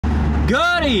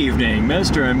Good evening,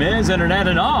 Mr. and Ms. Internet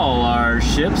and all our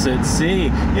ships at sea.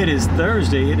 It is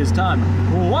Thursday. It is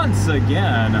time once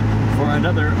again for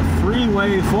another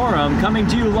Freeway Forum coming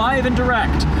to you live and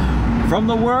direct from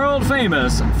the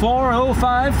world-famous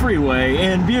 405 Freeway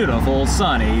in beautiful,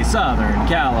 sunny Southern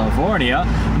California.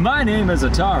 My name is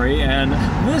Atari, and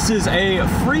this is a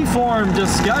freeform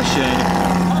discussion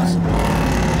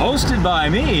hosted by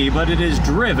me, but it is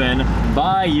driven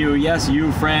by you. Yes,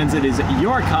 you friends, it is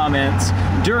your comments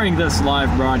during this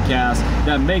live broadcast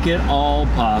that make it all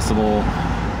possible.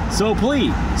 So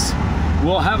please,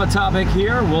 we'll have a topic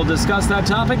here, we'll discuss that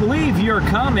topic. Leave your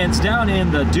comments down in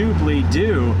the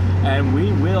doobly-doo, and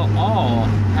we will all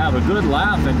have a good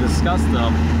laugh and discuss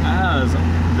them as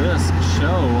this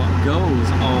show goes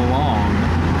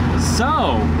along.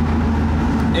 So,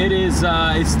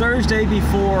 it's Thursday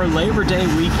before Labor Day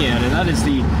weekend, and that is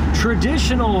the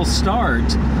traditional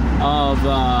start of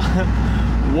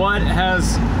what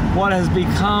has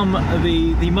become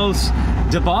the most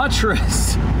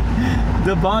debaucherous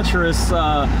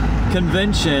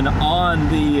convention on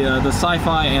the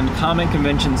sci-fi and comic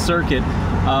convention circuit.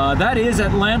 That is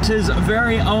Atlanta's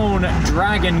very own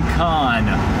Dragon Con.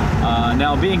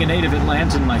 Now, being a native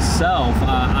Atlantan myself,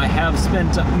 I have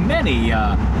spent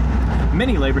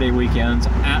many Labor Day weekends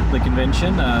at the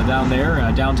convention down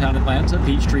there, downtown Atlanta,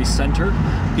 Peachtree Center,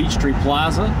 Peachtree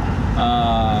Plaza.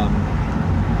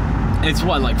 It's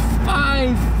what, like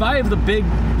five of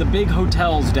the big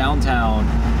hotels downtown,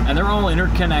 and they're all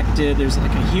interconnected. There's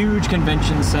like a huge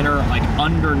convention center like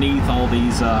underneath all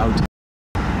these hotels.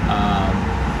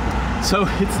 So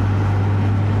it's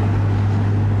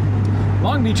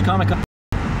Long Beach Comic Con.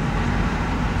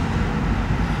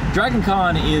 Dragon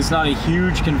Con is not a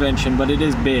huge convention, but it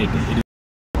is big.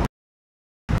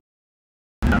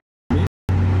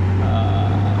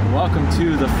 Welcome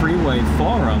to the Freeway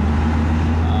Forum.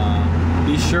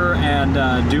 Be sure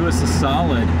and do us a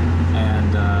solid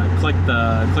and click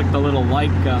the little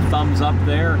like thumbs up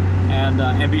there,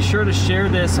 and be sure to share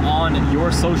this on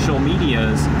your social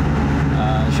medias.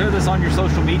 Share this on your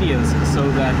social medias so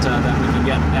that we can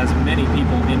get as many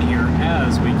people in here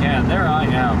as we can. There I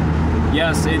am.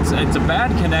 Yes, it's a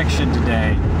bad connection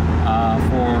today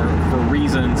for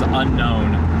reasons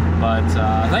unknown, but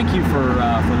thank you for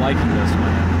liking this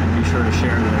one, and be sure to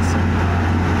share this,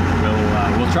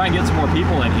 and we'll try and get some more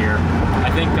people in here. I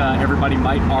think everybody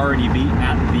might already be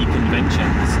at the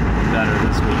conventions that are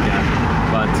this weekend,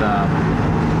 but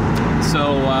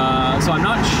so I'm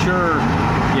not sure,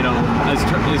 you know,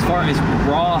 as far as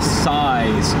raw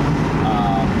size.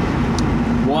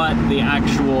 What the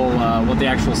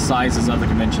actual sizes of the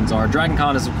conventions are. Dragon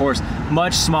Con is, of course,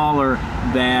 much smaller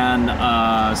than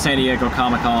San Diego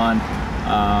Comic-Con.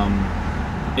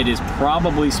 It is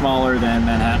probably smaller than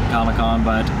Manhattan Comic-Con,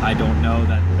 but I don't know.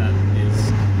 That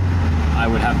is, I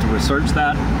would have to research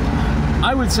that.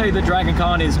 I would say that Dragon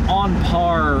Con is on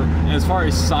par, as far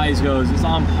as size goes, it's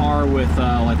on par with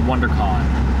like WonderCon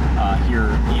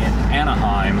here in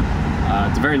Anaheim.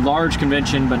 It's a very large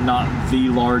convention, but not the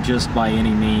largest by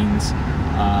any means.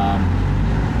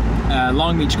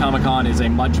 Long Beach Comic Con is a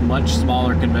much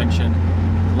smaller convention.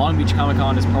 Long Beach Comic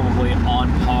Con is probably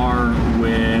on par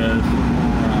with,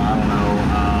 I don't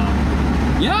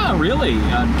know, yeah, really,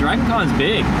 Dragon Con is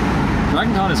big.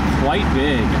 Dragon Con is quite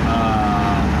big.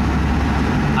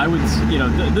 I would, you know,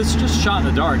 this is just shot in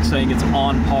the dark saying it's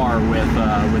on par with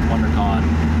WonderCon.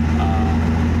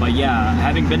 But yeah,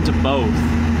 having been to both,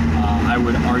 I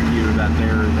would argue that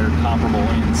they're comparable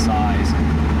in size.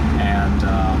 And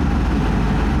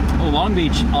Long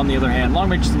Beach, on the other hand, Long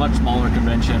Beach is a much smaller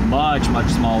convention, much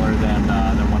smaller than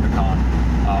WonderCon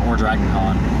or Dragon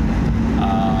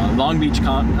Con. Long Beach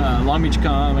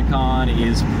Comic Con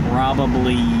is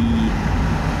probably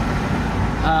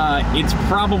it's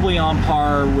probably on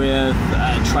par with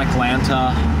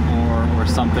Treklanta or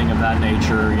something of that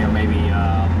nature. You know,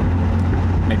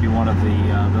 maybe one of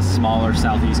the smaller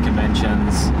Southeast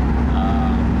conventions.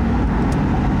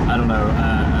 I don't know.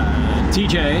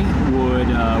 TJ would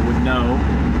know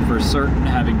for certain,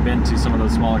 having been to some of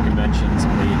those smaller conventions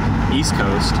on the East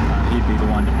Coast. He'd be the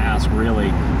one to ask, really.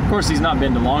 Of course, he's not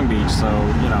been to Long Beach, so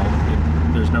you know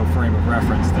there's no frame of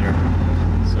reference there.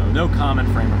 So no common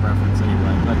frame of reference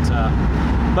anyway.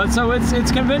 But so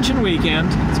it's convention weekend.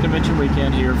 It's convention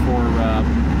weekend here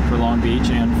for Long Beach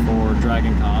and for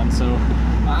Dragon Con. So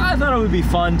I thought it would be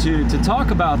fun to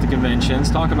talk about the conventions,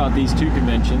 talk about these two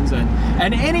conventions, and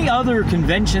any other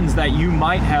conventions that you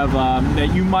might have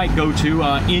that you might go to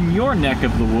in your neck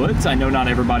of the woods. I know not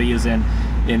everybody is in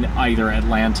either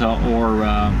Atlanta or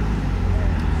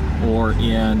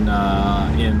in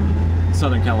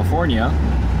Southern California,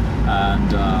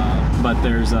 and but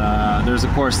there's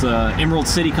of course the Emerald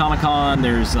City Comic Con.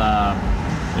 There's the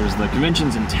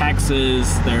conventions in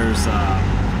Texas. There's the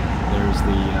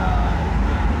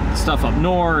stuff up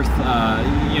north.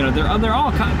 You know, they're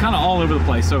all kind of all over the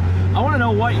place. So I want to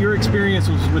know what your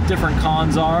experiences with different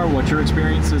cons are, what your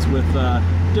experiences with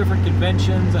different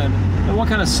conventions, and what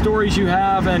kind of stories you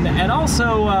have, and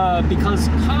also because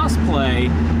cosplay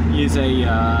is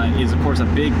of course a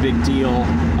big deal,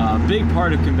 big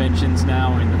part of conventions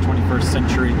now in the 21st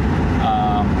century,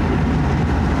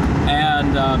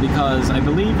 and because I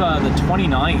believe the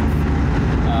 29th,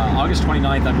 August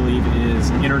 29th, I believe,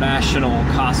 is International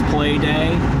Cosplay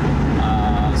Day.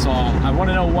 So I want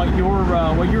to know what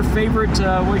your favorite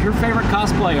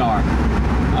cosplay are.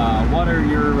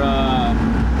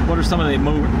 What are some of the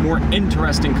more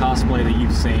interesting cosplay that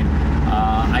you've seen?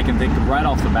 I can think of right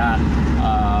off the bat.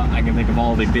 I can think of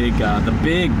all the big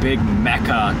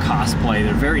mecha cosplay.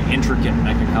 They're very intricate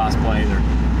mecha cosplay. They're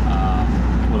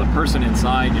with a person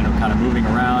inside, you know, kind of moving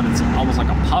around. It's almost like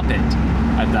a puppet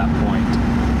at that point.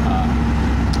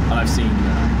 But I've seen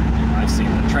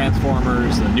the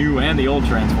Transformers, the new and the old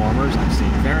Transformers. I've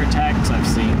seen Veritex. I've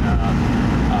seen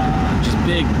just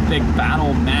big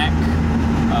battle mech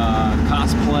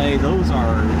cosplay. Those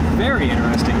are very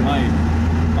interesting. My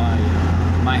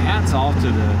hats off to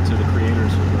the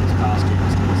creators of those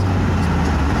costumes.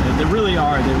 They really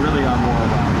are more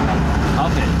of a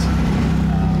puppet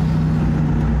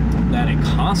than a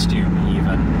costume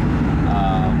even.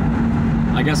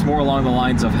 I guess more along the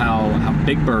lines of how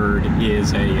Big Bird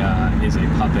is a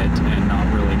puppet and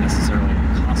not really necessarily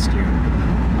a costume.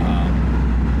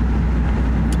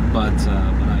 But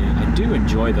I do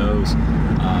enjoy those.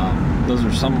 Those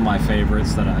are some of my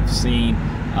favorites that I've seen.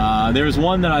 There's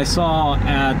one that I saw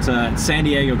at San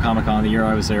Diego Comic Con the year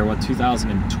I was there.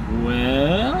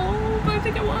 2012? I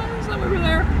think it was. We were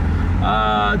there.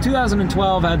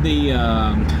 2012 had the.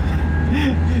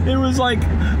 It was like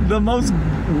the most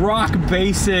rock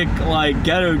basic, like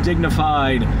ghetto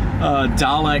dignified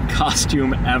Dalek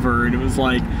costume ever, and it was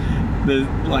like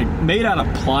made out of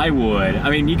plywood. I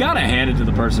mean, you gotta hand it to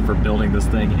the person for building this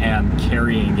thing and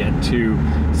carrying it to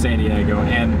San Diego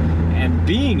and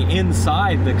being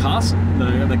inside the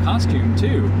costume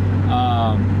too.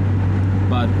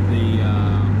 But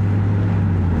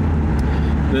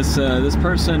this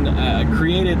person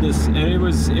created this, and it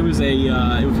was a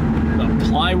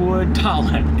plywood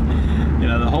Dalek. You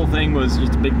know, the whole thing was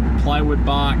just a big plywood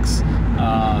box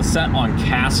set on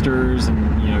casters, and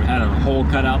you know, had a hole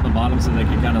cut out in the bottom so they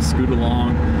could kind of scoot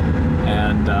along.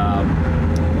 And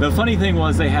the funny thing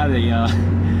was they had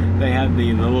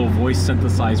the little voice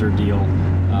synthesizer deal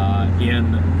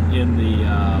in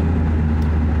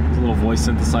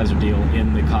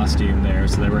the costume there,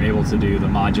 so they were able to do the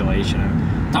modulation of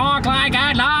 "talk like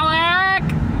a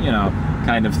Dalek," you know,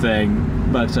 kind of thing.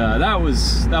 But that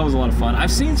was a lot of fun.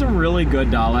 I've seen some really good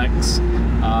Daleks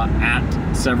at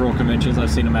several conventions.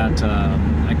 I've seen them at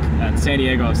San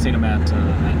Diego. I've seen them at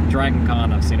Dragon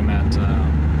Con. I've seen them at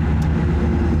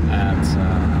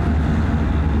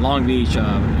Long Beach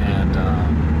and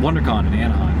WonderCon in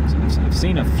Anaheim. So I've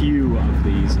seen a few of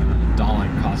these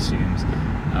Dalek costumes.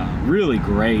 Really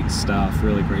great stuff.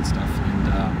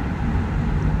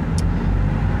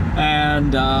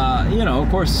 And you know, of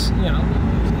course, you know,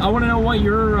 I want to know what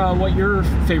your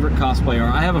favorite cosplay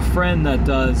are. I have a friend that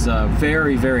does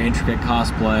very intricate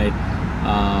cosplay,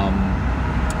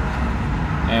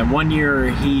 and one year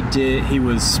he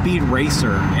was Speed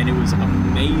Racer, and it was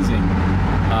amazing.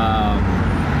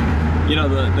 You know,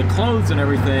 the clothes and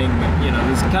everything, you know,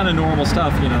 this kind of normal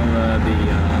stuff. You know,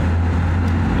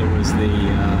 it was the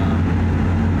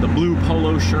blue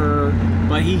polo shirt,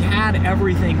 but he had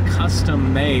everything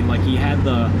custom made. Like, he had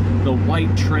the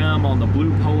white trim on the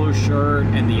blue polo shirt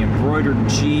and the embroidered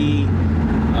G.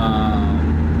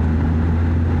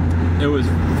 It was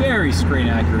very screen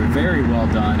accurate, very well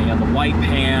done. He had the white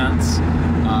pants.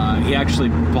 He actually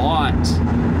bought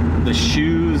the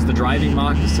shoes, the driving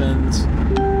moccasins.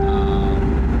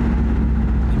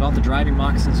 He bought the driving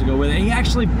moccasins to go with it. And he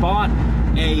actually bought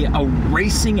a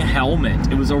racing helmet.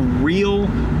 It was a real,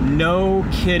 no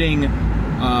kidding,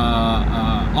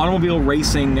 automobile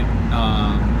racing,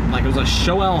 like it was a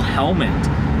Shoel helmet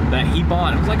that he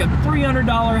bought. It was like a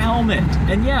 $300 helmet.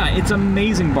 And yeah, it's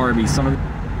amazing, Barbie. Some of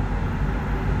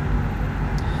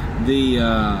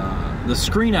the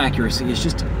screen accuracy is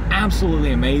just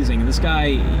absolutely amazing. And this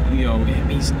guy, you know,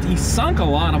 he sunk a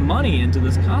lot of money into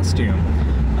this costume.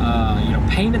 You know,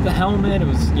 painted the helmet. It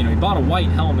was, you know, he bought a white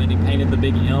helmet. He painted the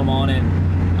big M on it.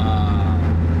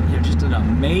 You know, just an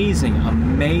amazing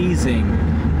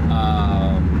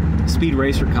Speed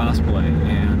Racer cosplay,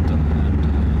 and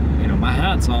you know,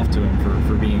 hats off to him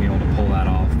for being able to pull that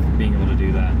off, being able to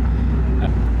do that.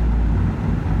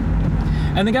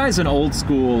 And the guy's an old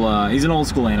school, he's an old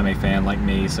school anime fan like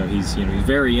me, so he's, you know, he's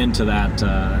very into that,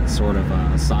 that sort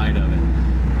of side of it.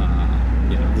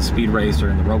 You know, the Speed Racer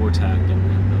and the Robotech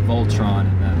and the Voltron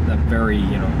and that very,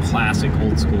 you know, classic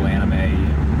old school anime, you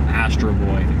know, Astro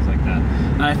Boy, things like that.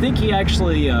 And I think he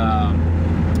actually, I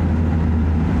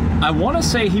want to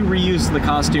say he reused the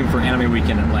costume for Anime Week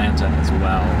in Atlanta as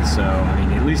well. So, I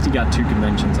mean, at least he got 2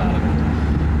 conventions out of it.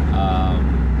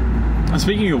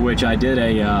 Speaking of which, I did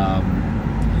a,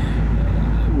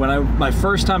 my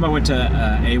first time I went to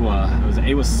AWA, it was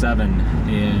AWA 7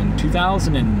 in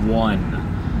 2001.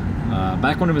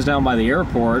 Back when it was down by the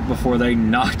airport, before they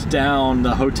knocked down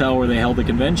the hotel where they held the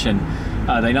convention.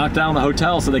 They knocked down the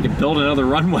hotel so they could build another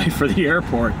runway for the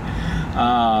airport.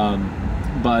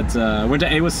 But I went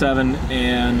to AWA 7,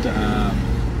 and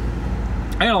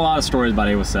I got a lot of stories about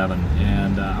AWA 7,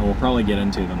 and I will probably get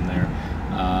into them there.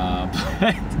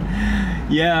 But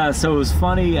yeah, so it was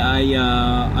funny.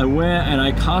 I went and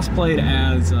I cosplayed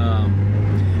as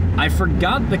I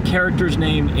forgot the character's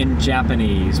name in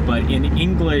Japanese, but in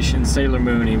English in Sailor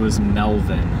Moon he was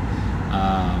Melvin.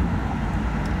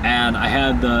 And I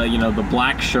had the, you know, the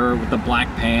black shirt with the black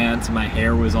pants, and my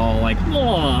hair was all like,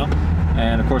 "Aw,"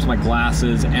 and of course my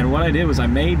glasses. And what I did was I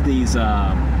made these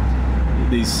like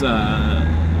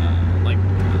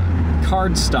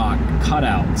cardstock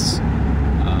cutouts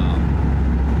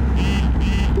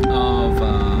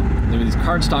there were these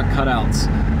cardstock cutouts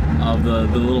of the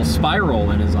little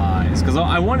spiral in his eyes, because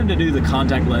I wanted to do the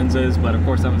contact lenses, but of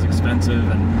course that was expensive,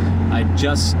 and I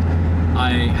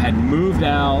had moved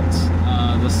out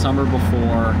the summer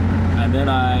before, and then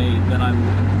I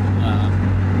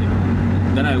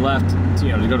left, you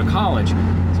know, to go to college.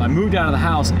 So I moved out of the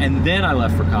house, and then I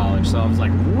left for college. So I was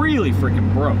like really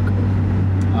freaking broke.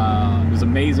 It was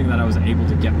amazing that I was able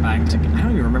to get back to, I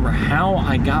don't even remember how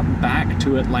I got back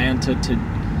to Atlanta to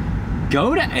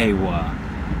go to AWA.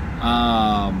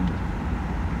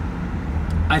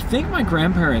 I think my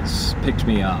grandparents picked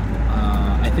me up.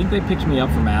 I think they picked me up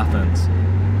from Athens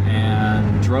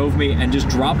and drove me and just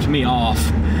dropped me off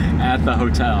at the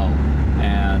hotel.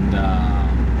 And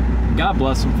God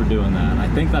bless them for doing that. I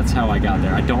think that's how I got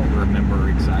there. I don't remember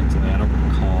exactly. I don't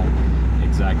recall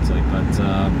exactly, but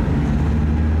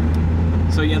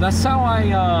so yeah, that's how I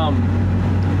got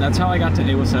to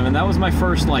AWA 7. That was my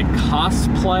first like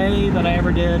cosplay that I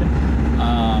ever did.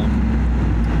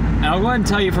 And I'll go ahead and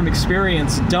tell you from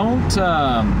experience, don't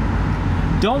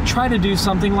try to do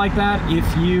something like that if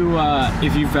you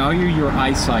value your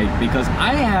eyesight, because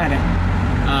I had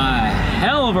a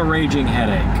hell of a raging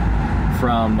headache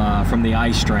from the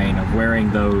eye strain of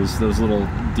wearing those little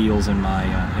deals in my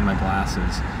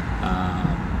glasses,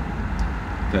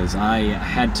 because I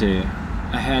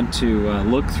had to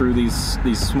look through these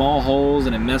small holes,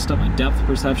 and it messed up my depth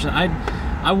perception.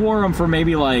 I wore them for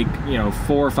maybe like, you know,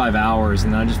 4 or 5 hours,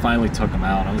 and then I just finally took them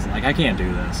out. I was like, I can't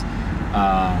do this.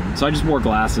 So I just wore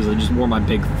glasses. I just wore my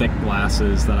big thick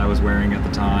glasses that I was wearing at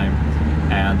the time,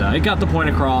 and it got the point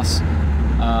across.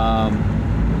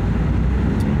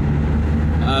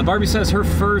 Barbie says her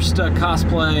first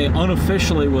cosplay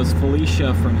unofficially was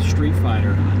Felicia from Street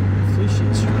Fighter. Felicia?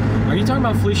 Are you talking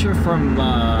about Felicia from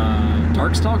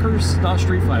Darkstalkers? Not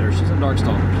Street Fighter, she's in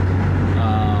Darkstalkers.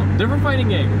 Different fighting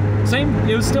game. Same,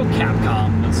 it was still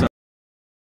Capcom. So,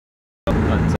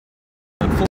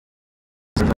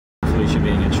 Felicia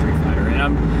being in Street Fighter. And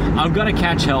I'm gonna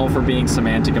catch hell for being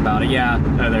semantic about it. Yeah,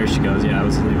 there she goes. Yeah, it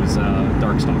was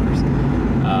Darkstalkers.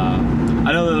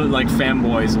 I know that like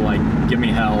fanboys will like give me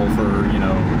hell for, you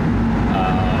know,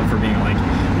 for being like,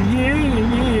 yeah,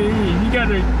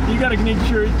 you gotta make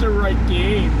sure it's the right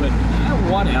game, but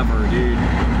whatever, dude.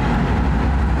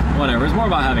 Whatever. It's more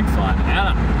about having fun.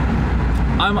 And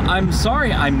I'm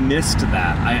sorry I missed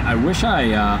that. I wish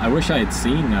I had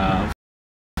seen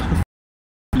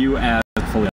you as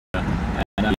Felicia.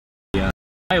 And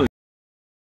highly.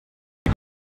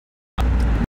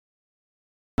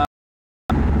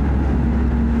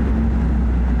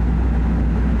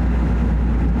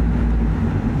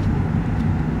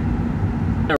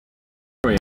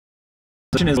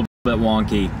 Is a little bit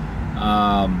wonky,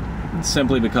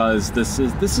 simply because this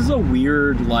is a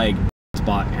weird like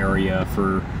spot area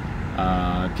for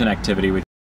connectivity with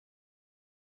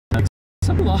a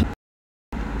lot.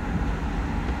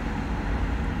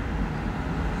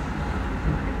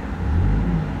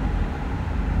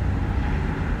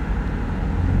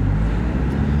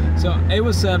 So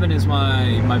AWA 7 is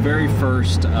my very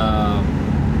first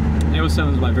AWA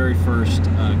 7 is my very first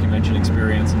convention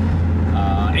experience.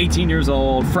 18 years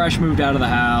old, fresh moved out of the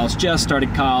house, just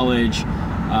started college.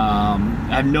 I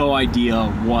have no idea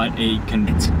what a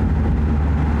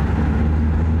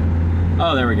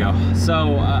oh, there we go.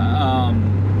 So,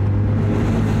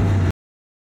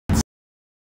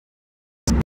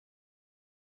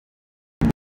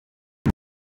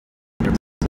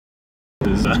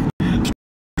 is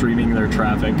streaming their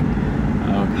traffic.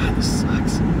 Oh god, this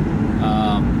sucks.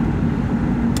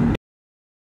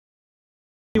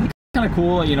 Kind of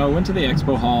cool, you know. Went to the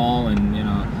expo hall and, you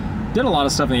know, did a lot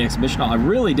of stuff in the exhibition hall. I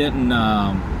really didn't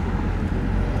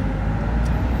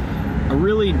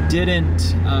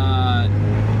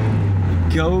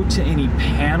go to any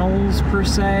panels per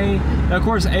se. Now, of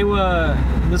course, AWA.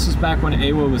 This was back when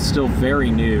AWA was still very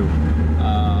new.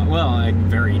 Well, like,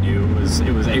 very new.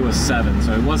 It was AWA 7,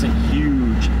 so it wasn't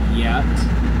huge yet.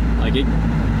 Like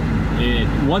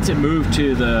once it moved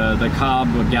to the Cobb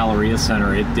Galleria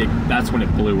Center, that's when it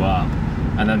blew up.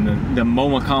 And then the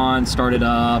MomoCon started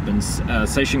up, and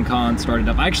SeishinCon started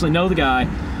up. I actually know the guys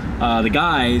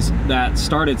that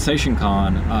started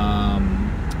SeishinCon.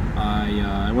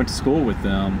 I went to school with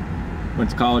them, went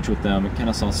to college with them at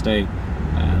Kennesaw State,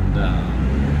 and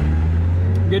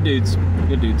good dudes.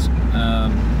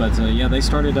 But yeah, they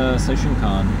started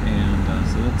SeishinCon,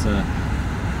 and so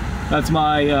that's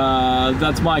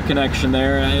my connection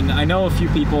there. And I know a few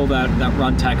people that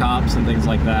run tech ops and things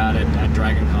like that at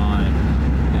DragonCon,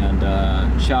 and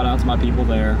shout out to my people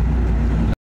there.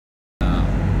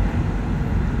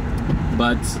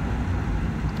 But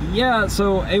yeah,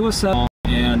 so AWA 7,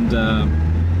 and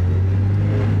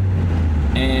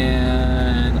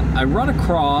I run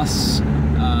across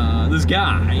this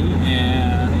guy,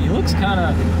 and he looks kind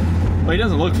of, well, he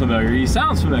doesn't look familiar. He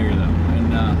sounds familiar though,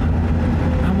 and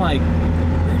I'm like,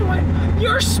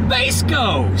 you're Space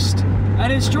Ghost,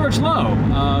 and it's George Lowe,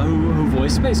 who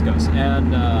voiced Space Ghost.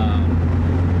 And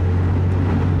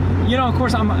you know, of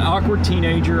course, I'm an awkward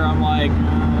teenager. I'm like,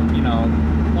 you know,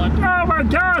 like, oh my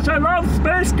gosh, I love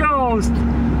Space Ghost.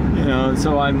 You know,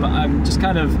 so I'm just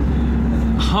kind of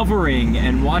hovering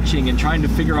and watching and trying to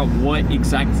figure out what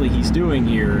exactly he's doing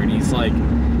here. And he's like,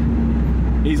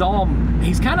 he's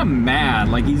kind of mad.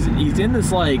 Like he's in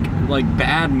this like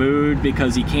bad mood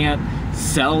because he can't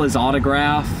sell his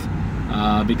autograph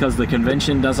because the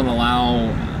convention doesn't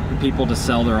allow people to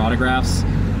sell their autographs.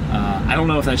 I don't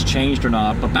know if that's changed or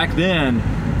not, but back then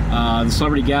the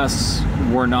celebrity guests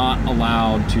were not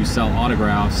allowed to sell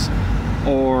autographs.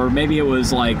 Or maybe it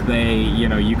was like you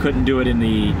know, you couldn't do it in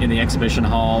the exhibition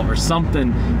hall or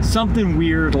something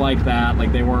weird like that.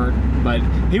 Like they weren't, but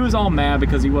he was all mad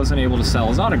because he wasn't able to sell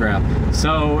his autograph.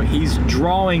 So he's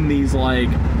drawing these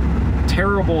like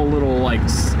terrible little like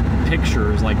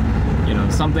pictures, like, you know,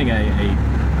 something a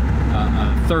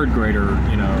third grader,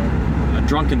 you know, a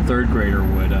drunken third grader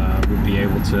would be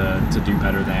able to do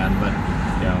better than. But,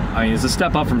 you know, I mean, it's a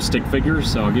step up from stick figures,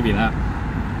 so I'll give you that.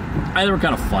 They were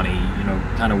kind of funny, you know,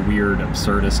 kind of weird,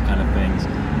 absurdist kind of things.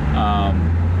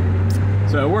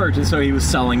 So it worked, and so he was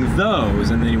selling those,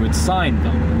 and then he would sign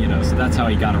them, you know, so that's how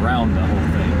he got around the whole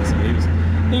thing. So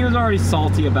he was already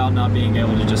salty about not being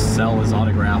able to just sell his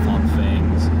autograph on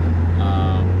things.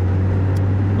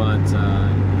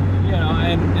 You know,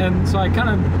 and so I kind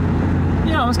of,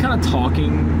 you know, I was kind of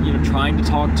talking, you know, trying to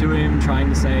talk to him, trying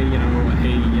to say, you know, hey,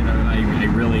 you know, I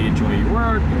really enjoy your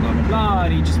work, blah, blah, blah,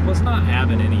 and he just was not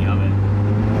having any of it.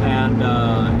 And,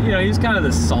 you know, he's kind of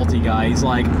this salty guy. He's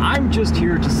like, I'm just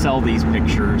here to sell these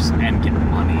pictures and get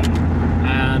money.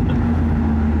 And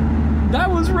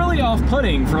that was really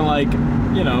off-putting for, like,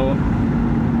 you know,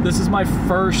 this is my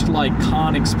first, like,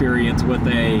 con experience with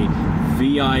a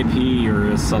VIP or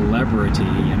a celebrity,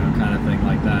 you know, kind of thing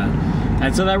like that.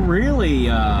 And so that really,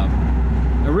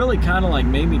 it really kind of like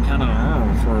made me kind of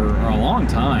for a long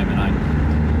time. And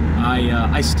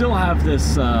I still have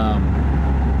this,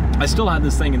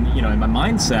 thing in, you know, in my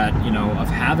mindset, you know, of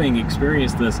having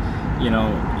experienced this, you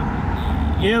know,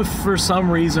 if for some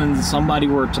reason somebody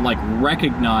were to like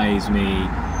recognize me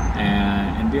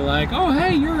and be like, oh,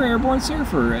 hey, you're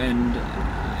AirborneSurfer, and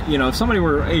you know, if somebody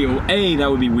were, that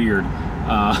would be weird.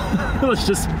 Let's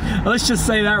just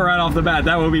say that right off the bat.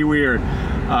 That would be weird.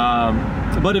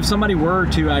 But if somebody were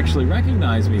to actually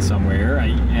recognize me somewhere,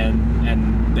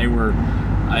 and they were,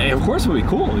 of course, it would be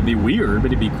cool. It'd be weird, but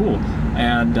it'd be cool.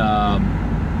 And that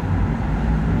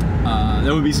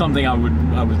would be something I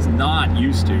was not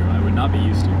used to. I would not be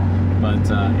used to. But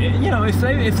you know, if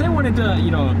they wanted to,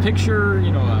 you know, a picture,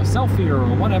 you know, a selfie or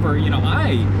whatever, you know,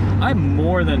 I'm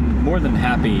more than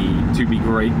happy to be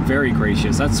very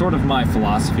gracious. That's sort of my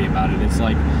philosophy about it. It's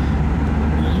like,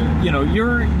 you know,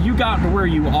 you got to where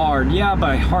you are, yeah,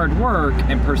 by hard work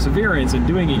and perseverance and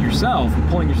doing it yourself and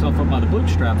pulling yourself up by the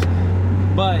bootstraps,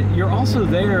 but you're also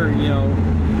there, you know,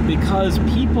 because of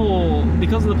the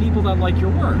people that like your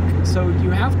work. So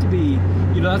you have to be,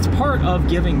 you know, that's part of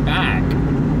giving back.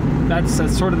 That's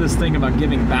sort of this thing about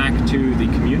giving back to the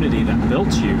community that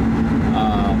built you.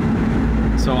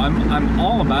 So I'm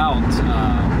all about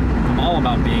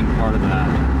being part of that.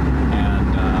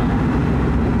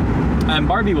 And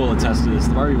Barbie will attest to this.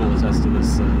 Barbie will attest to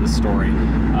this story.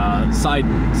 Side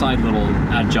little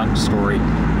adjunct story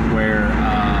where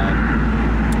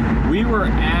we were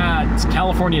at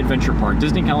California Adventure Park,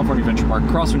 Disney California Adventure Park,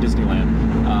 across from Disneyland.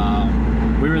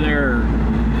 We were there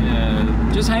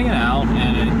just hanging out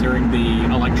and during the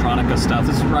electronica stuff.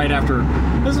 This is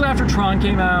after Tron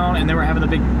came out, and they were having the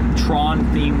big Tron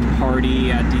themed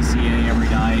party at DCA every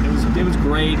night. It was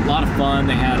great, a lot of fun.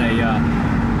 They had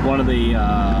one of the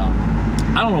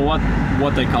I don't know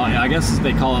what they call it. I guess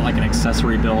they call it like an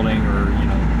accessory building, or, you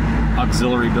know,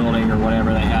 auxiliary building, or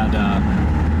whatever they had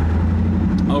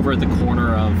over at the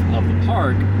corner of the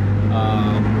park.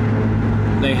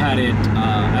 They had it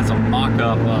as a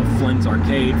mock-up of Flynn's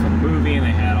Arcade from the movie, and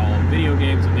they had all the video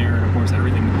games in there, and of course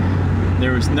everything.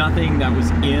 There was nothing that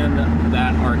was in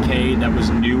that arcade that was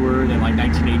newer than like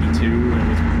 1982, and it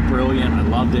was brilliant. I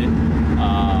loved it.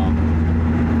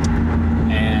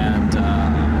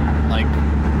 Like,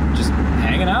 just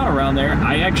hanging out around there.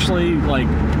 I actually, like,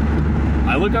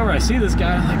 I look over, I see this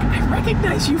guy, I'm like, I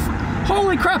recognize you from,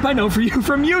 holy crap, I know you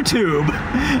from YouTube.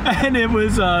 And it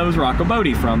was Rocco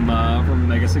Bodie from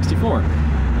Mega 64.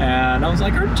 And I was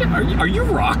like, are you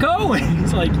Rocco? And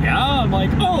he's like, yeah. I'm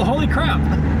like, oh, holy crap.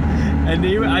 And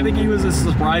I think he was as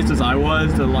surprised as I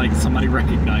was that, like, somebody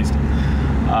recognized him.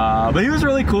 But he was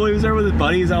really cool. He was there with his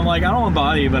buddies. And I'm like, I don't want to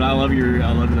bother you, but I love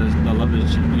the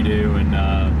shit you do. And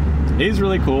he's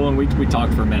really cool. And we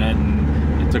talked for a minute,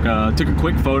 and it took a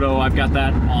quick photo. I've got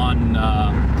that on.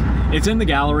 It's in the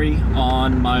gallery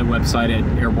on my website at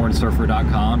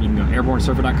AirborneSurfer.com. You can go to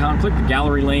AirborneSurfer.com, click the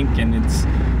gallery link, and it's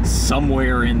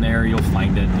somewhere in there. You'll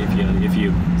find it if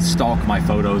you stalk my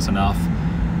photos enough.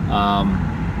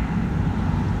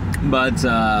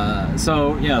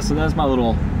 So yeah, so that's my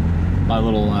little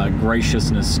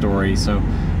graciousness story. So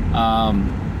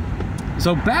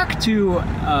back to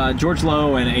George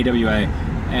Lowe and AWA,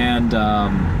 and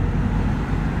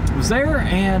I was there,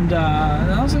 and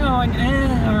I was like,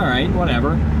 all right,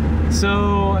 whatever.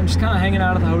 So I'm just kind of hanging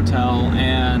out at the hotel,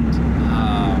 and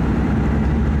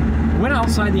went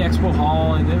outside the expo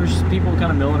hall, and there was just people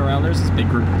kind of milling around. There's this big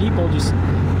group of people just,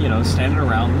 you know, standing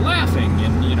around laughing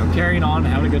and, you know, carrying on,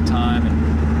 having a good time,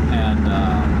 and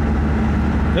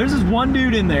there's this one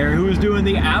dude in there who was doing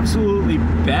the absolutely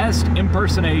best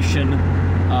impersonation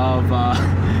of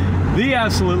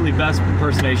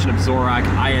Zorak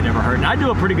I had ever heard. And I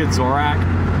do a pretty good Zorak.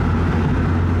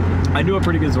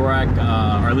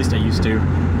 Or at least I used to.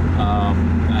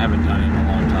 I haven't done it in a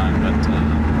long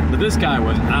time, but this guy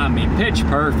was, I mean, pitch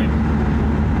perfect.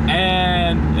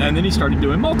 And then he started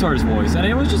doing Moltar's voice, and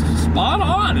it was just spot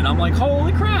on. And I'm like,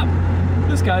 holy crap,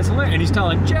 this guy's hilarious. And he's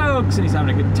telling jokes, and he's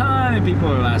having a good time, and people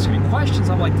are asking me questions.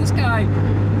 I'm like, is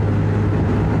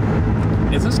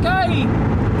this guy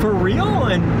for real?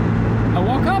 And I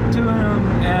walk up to him,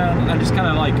 and I just kind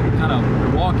of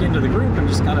walk into the group and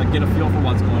just kind of get a feel for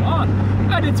what's going on.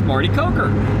 And it's Marty Croker.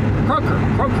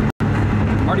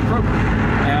 Marty Croker.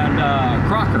 And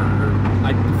Crocker.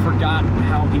 I forgot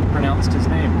how he pronounced his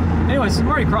name. Anyway, this is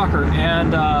Marty Crocker,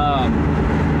 and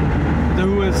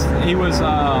he was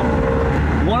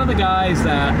one of the guys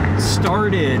that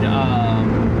started.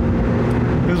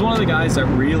 He was one of the guys that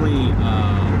really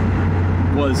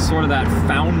was sort of that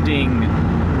founding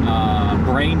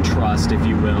brain trust, if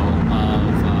you will,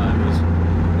 of it was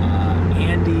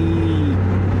Andy,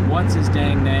 what's his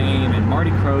dang name, and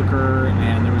Marty Croker,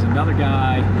 and there was another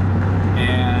guy,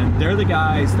 and they're the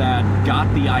guys that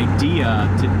got the idea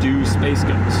to do Space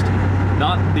Ghost.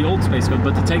 Not the old Space Ghost,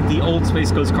 but to take the old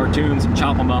Space Ghost cartoons and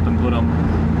chop them up and put them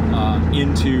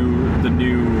into the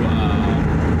new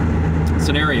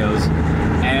scenarios,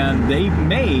 and they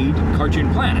made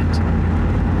Cartoon Planet.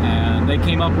 And they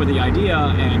came up with the idea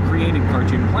and created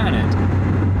Cartoon Planet,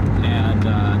 and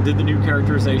did the new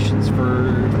characterizations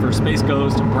for Space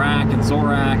Ghost and Brack and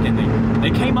Zorak, and they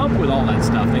came up with all that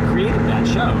stuff. They created that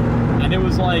show, and it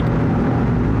was like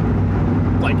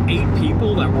 8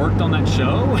 people that worked on that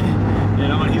show, you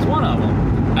know, and he's one of them.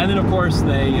 And then of course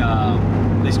they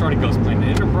started Ghost Planet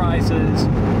Enterprises,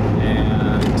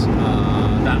 and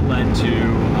that led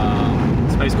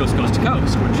to Space Ghost Coast to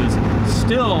Coast, which is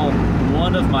still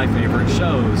one of my favorite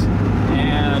shows.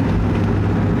 And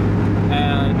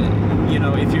And, you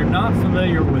know, if you're not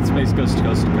familiar with Space Coast to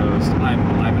Coast to Coast, I'm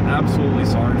absolutely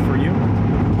sorry for you.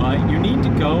 But you need to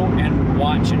go and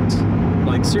watch it.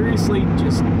 Like, seriously,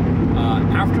 just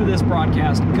after this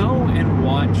broadcast, go and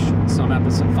watch some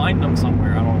episodes. Find them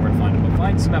somewhere. I don't know where to find them, but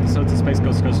find some episodes of Space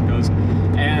Coast to Coast to Coast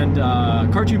and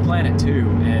Cartoon Planet too.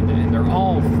 And they're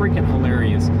all freaking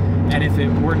hilarious. And if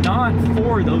it were not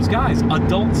for those guys,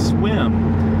 Adult Swim,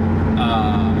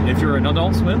 if you're an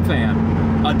Adult Swim fan,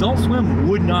 Adult Swim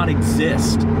would not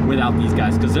exist without these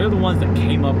guys, because they're the ones that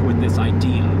came up with this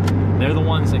idea. They're the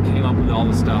ones that came up with all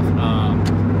this stuff.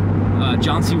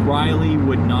 John C. Reilly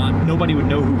would not, nobody would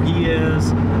know who he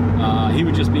is. He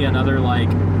would just be another,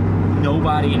 like,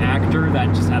 nobody actor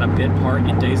that just had a bit part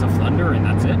in Days of Thunder, and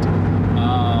that's it.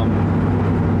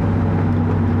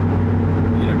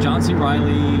 You know, John C.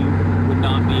 Reilly would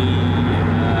not be,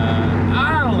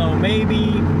 I don't know,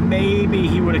 maybe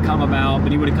he would have come about,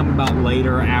 but he would have come about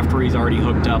later after he's already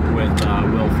hooked up with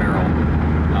Will Ferrell.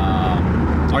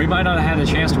 Or he might not have had a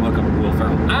chance to hook up with Will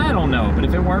Ferrell. I don't know, but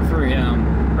if it weren't for him,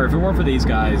 or if it weren't for these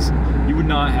guys, you would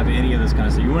not have any of this kind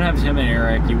of stuff. You wouldn't have Tim and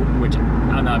Eric, which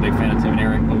I'm not a big fan of Tim and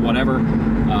Eric, but whatever.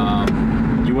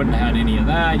 You wouldn't have had any of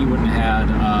that. You wouldn't have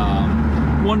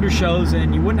had Wonder Shows,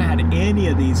 and you wouldn't have had any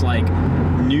of these, like,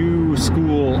 new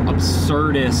school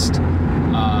absurdist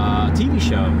TV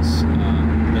shows,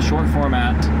 the short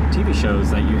format TV shows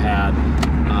that you had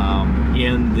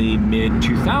in the mid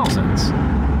 2000s,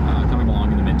 coming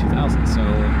along in the mid 2000s.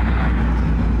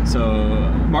 So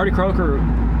Marty Croker,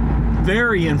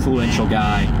 very influential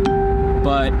guy,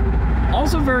 but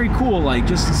also very cool. Like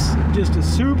just a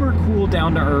super cool,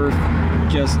 down to earth,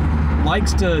 just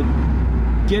likes to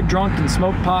get drunk and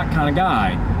smoke pot kind of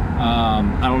guy.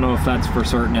 I don't know if that's for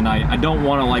certain, and I don't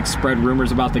want to like spread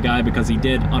rumors about the guy, because he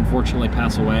did unfortunately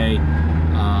pass away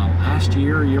last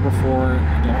year, year before,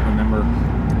 I don't remember.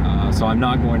 So I'm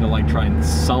not going to like try and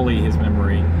sully his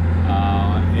memory.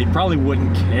 He probably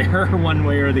wouldn't care one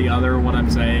way or the other what I'm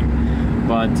saying,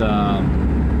 but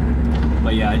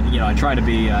yeah, you know, I try to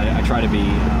be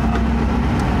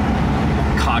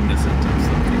cognizant of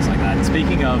things like that. And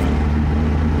speaking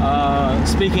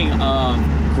of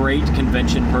great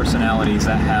convention personalities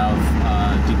that have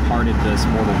departed this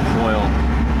mortal coil,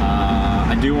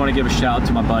 I do want to give a shout out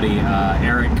to my buddy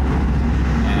Eric,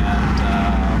 and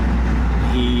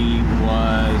he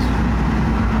was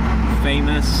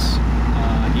famous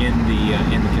in the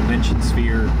convention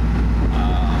sphere,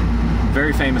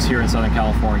 very famous here in Southern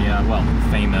California. Well,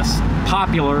 famous,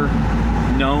 popular,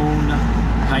 known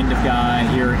kind of guy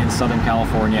here in Southern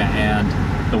California and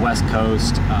the West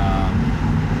Coast.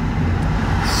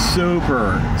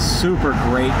 Super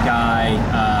great guy.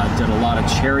 Did a lot of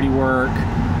charity work.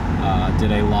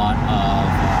 Did a lot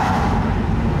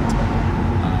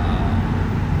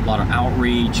of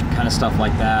outreach, kind of stuff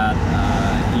like that.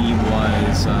 He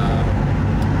was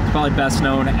probably best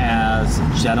known as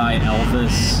Jedi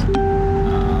Elvis.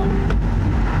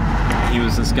 He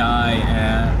was this guy,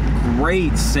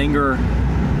 great singer,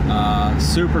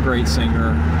 super great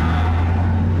singer.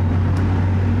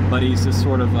 But he's this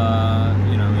sort of,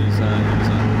 you know, he's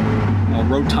a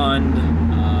rotund,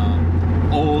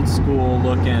 old school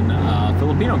looking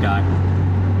Filipino guy,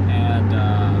 and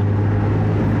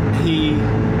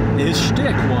his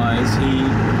shtick was he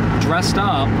dressed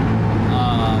up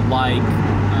like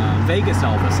Vegas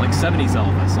Elvis, like 70s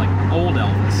Elvis, like old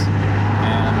Elvis,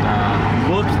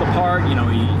 and looked the part. You know,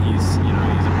 he's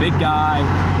a big guy.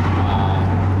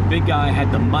 Big guy,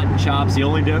 had the mutton chops. He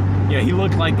looked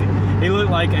like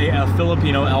a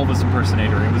Filipino Elvis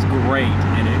impersonator. It was great,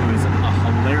 and it was a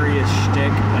hilarious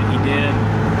shtick that he did.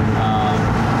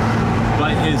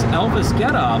 But his Elvis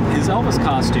getup, his Elvis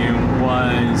costume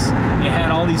it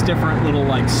had all these different little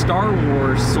like Star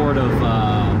Wars sort of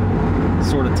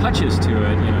touches to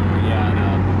it. You know,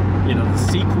 he had the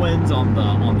sequins on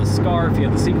the scarf. He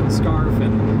had the sequin scarf,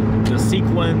 and the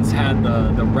sequins had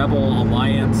the Rebel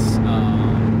Alliance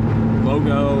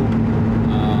logo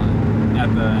at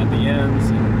the ends,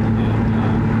 and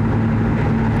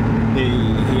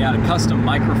he had a custom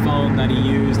microphone that he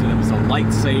used, and it was a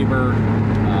lightsaber,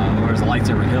 or it was a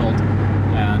lightsaber hilt,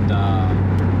 and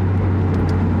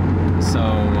so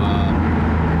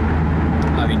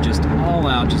I mean, just all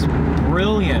out, just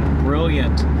brilliant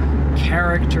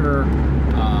character,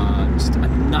 just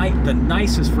the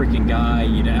nicest freaking guy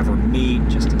you'd ever meet,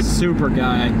 just a super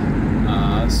guy.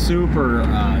 Super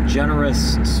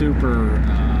generous, super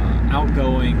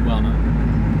outgoing. Well,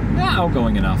 not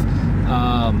outgoing enough.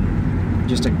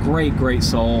 Just a great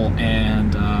soul,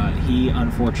 and he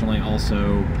unfortunately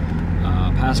also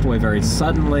passed away very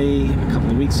suddenly a couple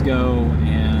of weeks ago,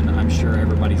 and I'm sure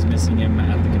everybody's missing him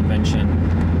at the convention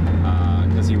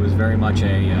because he was very much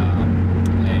a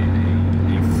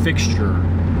fixture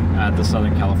at the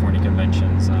Southern California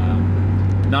conventions.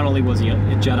 Not only was he a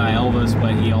Jedi Elvis,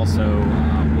 but he also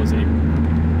was a,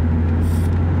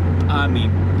 I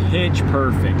mean, pitch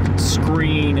perfect,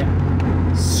 screen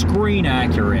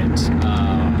accurate,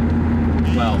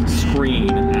 well,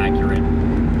 screen accurate,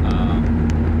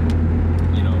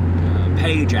 you know,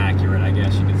 page accurate, I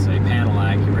guess you could say, panel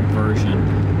accurate version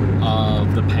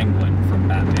of the Penguin from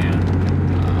Batman.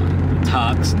 The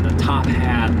tux and the top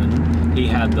hat, and he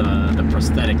had the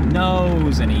prosthetic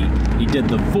nose, and he did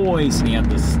the voice, and he had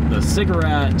the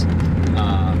cigarette.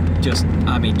 Just,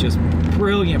 I mean, just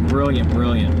brilliant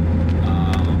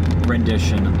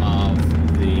rendition of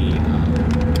the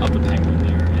Penguin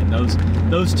there. And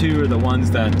those two are the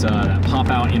ones that pop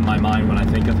out in my mind when I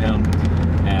think of him,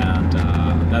 and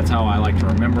that's how I like to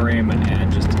remember him.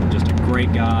 And just a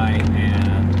great guy,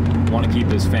 and want to keep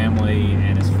his family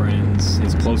and his friends,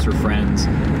 his closer friends,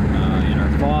 in our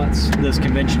thoughts this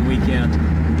convention weekend,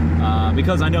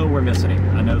 because I know we're missing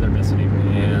him. I know they're missing him,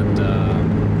 and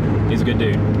he's a good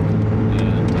dude,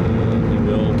 and he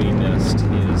will be missed.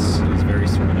 He's very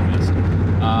sorely missed.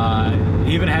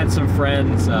 He even had some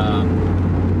friends.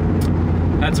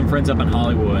 Had some friends up in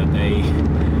Hollywood. They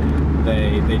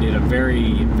did a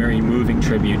very moving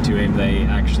tribute to him. They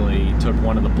actually took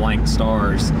one of the blank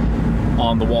stars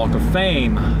on the Walk of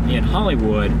Fame in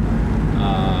Hollywood,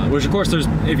 which of course, there's,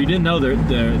 if you didn't know,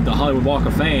 the Hollywood Walk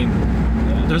of Fame,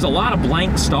 there's a lot of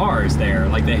blank stars there.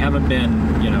 Like, they haven't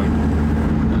been, you know,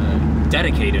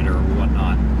 dedicated or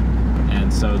whatnot.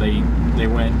 And so they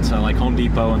went to like Home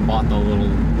Depot and bought the little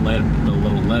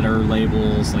letter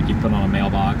labels like you put on a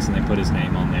mailbox, and they put his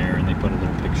name on there, and they put a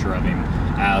little picture of him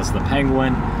as the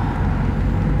Penguin,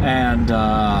 and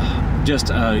just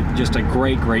a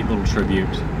great little tribute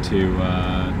to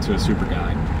a super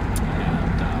guy.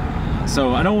 And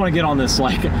so I don't want to get on this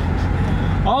like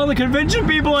all the convention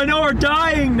people I know are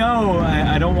dying. No,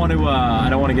 I don't want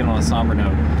to get on a somber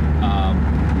note.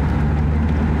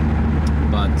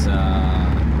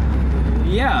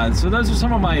 Yeah, so those are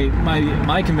some of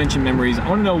my convention memories. I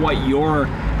want to know what your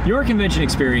convention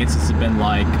experiences have been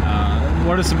like.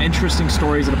 What are some interesting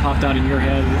stories that have popped out in your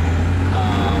head?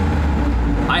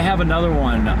 I have another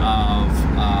one I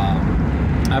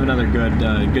have another good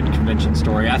convention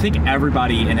story. I think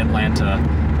everybody in Atlanta,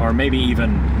 or maybe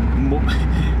even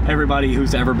everybody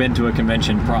who's ever been to a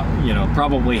convention,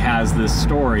 probably has this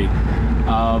story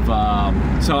of.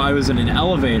 So I was in an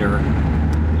elevator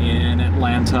in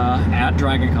Atlanta at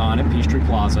Dragon Con at Peachtree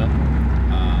Plaza,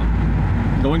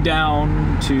 going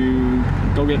down to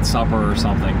go get supper or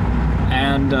something,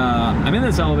 and I'm in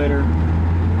this elevator,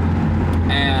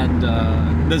 and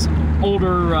this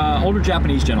older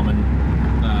Japanese gentleman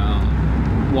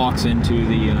walks into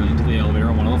the elevator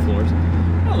on one of the floors.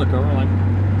 I look over, like,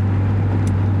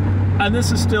 and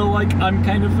this is still like I'm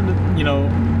kind of,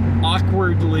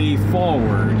 awkwardly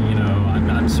forward.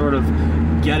 I'm sort of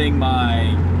getting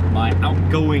my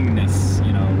outgoingness,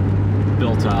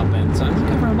 built up, and so I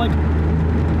look over, I'm like,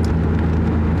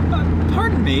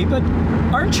 pardon me, but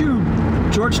aren't you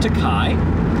George Takei?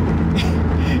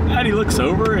 And he looks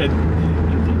over and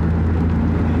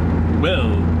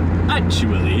well,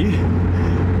 actually,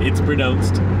 it's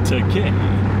pronounced Takei,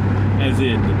 as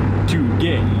in to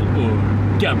gay or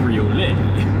cabriolet.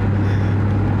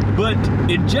 But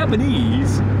in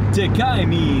Japanese, Takei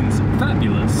means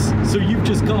fabulous, so you've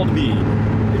just called me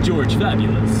George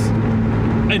Fabulous,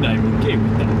 and I'm okay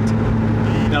with that.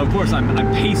 Now, of course, I'm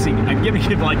pacing. I'm giving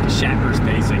him like Shatner's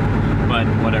pacing, but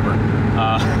whatever.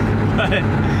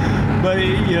 But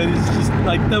it's just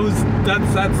like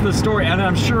that's the story, and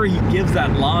I'm sure he gives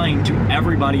that line to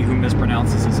everybody who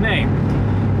mispronounces his name.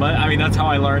 But I mean, that's how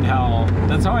I learned how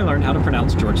to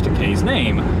pronounce George Takei's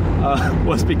name,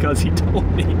 was because he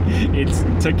told me it's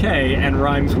Takei and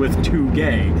rhymes with too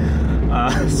gay.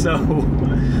 So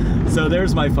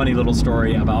there's my funny little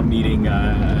story about meeting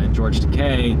George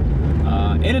Takei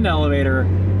in an elevator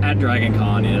at Dragon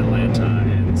Con in Atlanta.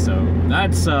 And so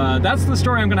that's the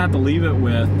story I'm gonna have to leave it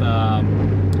with.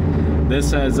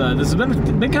 This has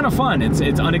been kind of fun. It's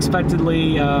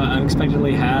unexpectedly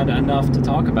had enough to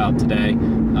talk about today,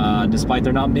 despite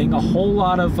there not being a whole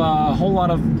lot of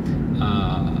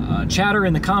chatter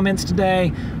in the comments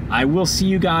today. I will see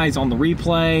you guys on the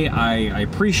replay. I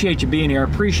appreciate you being here. I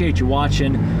appreciate you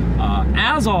watching.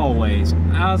 As always,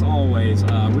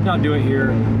 would not do it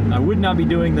here. I would not be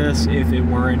doing this if it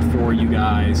weren't for you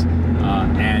guys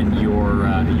and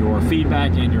your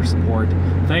feedback and your support.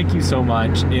 Thank you so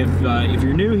much. If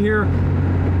you're new here,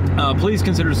 please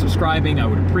consider subscribing. I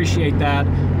would appreciate that.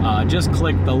 Just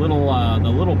click the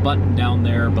little button down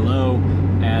there below,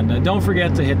 and don't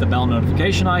forget to hit the bell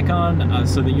notification icon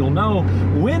so that you'll know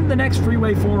when the next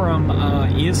Freeway Forum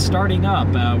is starting up.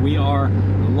 We are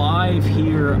live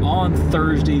here on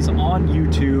Thursdays on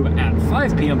YouTube at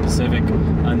 5 p.m. Pacific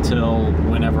until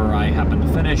whenever I happen to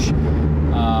finish.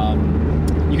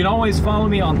 You can always follow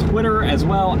me on Twitter as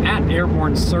well, at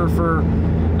AirborneSurfer.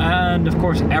 And of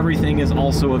course, everything is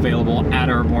also available at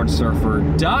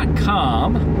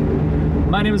AirborneSurfer.com.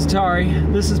 My name is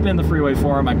Atari. This has been the Freeway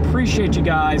Forum. I appreciate you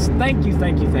guys. Thank you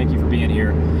for being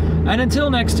here. And until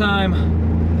next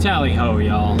time, tally ho,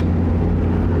 y'all.